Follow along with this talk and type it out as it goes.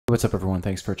What's up everyone,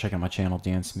 thanks for checking out my channel,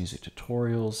 Dance Music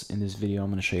Tutorials. In this video I'm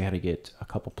going to show you how to get a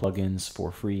couple plugins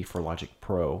for free for Logic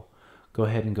Pro. Go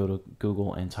ahead and go to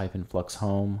Google and type in Flux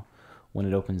Home. When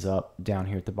it opens up, down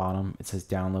here at the bottom it says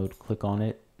download, click on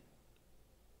it.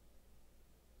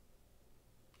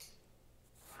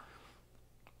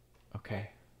 Okay,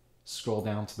 scroll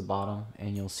down to the bottom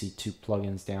and you'll see two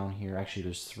plugins down here. Actually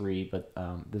there's three, but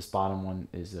this bottom one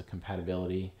is a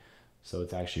compatibility, so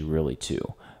it's actually really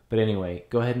two. But anyway,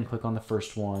 go ahead and click on the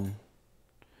first one.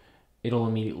 It'll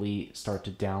immediately start to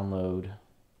download.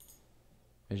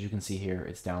 As you can see here,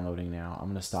 it's downloading now. I'm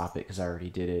going to stop it because I already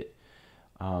did it.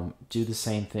 Do the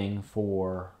same thing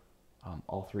for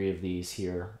all three of these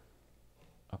here.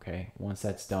 Okay, once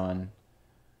that's done,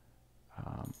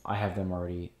 I have them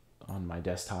already on my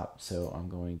desktop, so I'm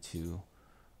going to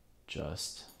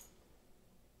just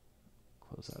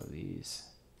close out of these.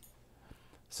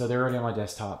 So they're already on my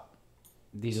desktop.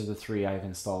 These are the three I've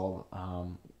installed.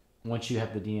 Once you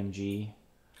have the DMG,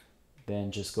 then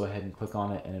just go ahead and click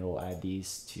on it and it'll add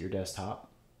these to your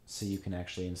desktop so you can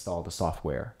actually install the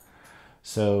software.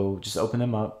 So just open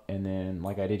them up, and then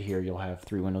like I did here, you'll have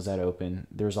three windows that open.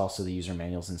 There's also the user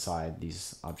manuals inside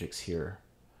these objects here.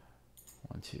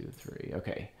 1, 2, 3.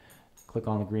 Okay, click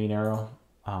on the green arrow.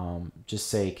 Just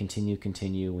say continue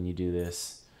when you do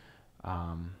this,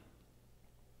 and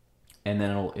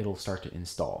then it'll start to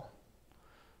install.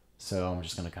 So I'm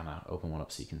just going to kind of open one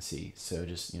up so you can see. So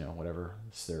just, whatever,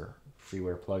 it's their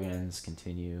freeware plugins,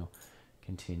 continue,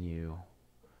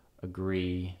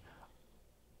 agree,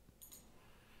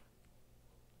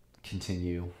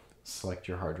 continue, select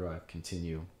your hard drive,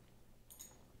 continue,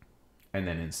 and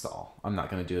then install. I'm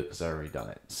not going to do it because I've already done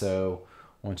it. So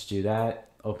once you do that,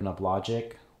 open up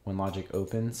Logic. When Logic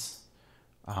opens,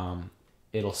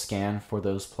 it'll scan for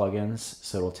those plugins.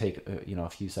 So it'll take a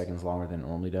few seconds longer than it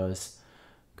normally does.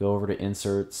 Go over to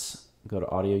Inserts, go to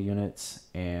Audio Units,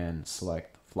 and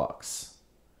select Flux.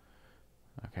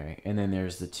 Okay, and then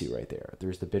there's the two right there.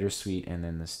 There's the Bittersweet and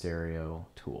then the Stereo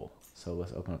tool. So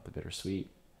let's open up the Bittersweet.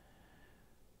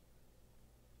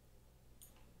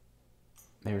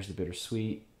 There's the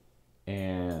Bittersweet,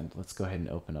 and let's go ahead and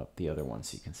open up the other one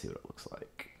so you can see what it looks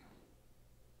like.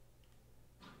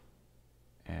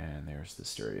 And there's the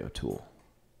Stereo tool.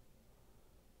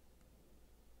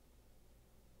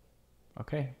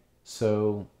 Okay,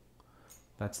 so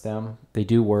that's them. They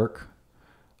do work.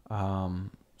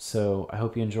 So I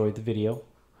hope you enjoyed the video.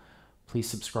 Please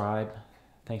subscribe.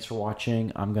 Thanks for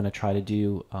watching. I'm going to try to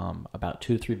do about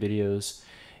 2 to 3 videos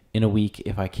in a week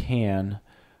if I can.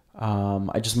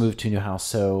 I just moved to a new house,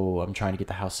 so I'm trying to get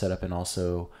the house set up and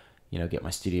also get my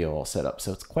studio all set up.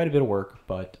 So it's quite a bit of work,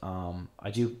 but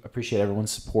I do appreciate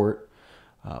everyone's support.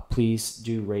 Please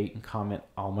do rate and comment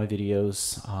all my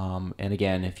videos. And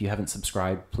again, if you haven't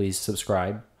subscribed, please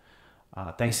subscribe.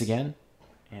 Thanks again,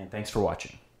 and thanks for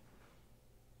watching.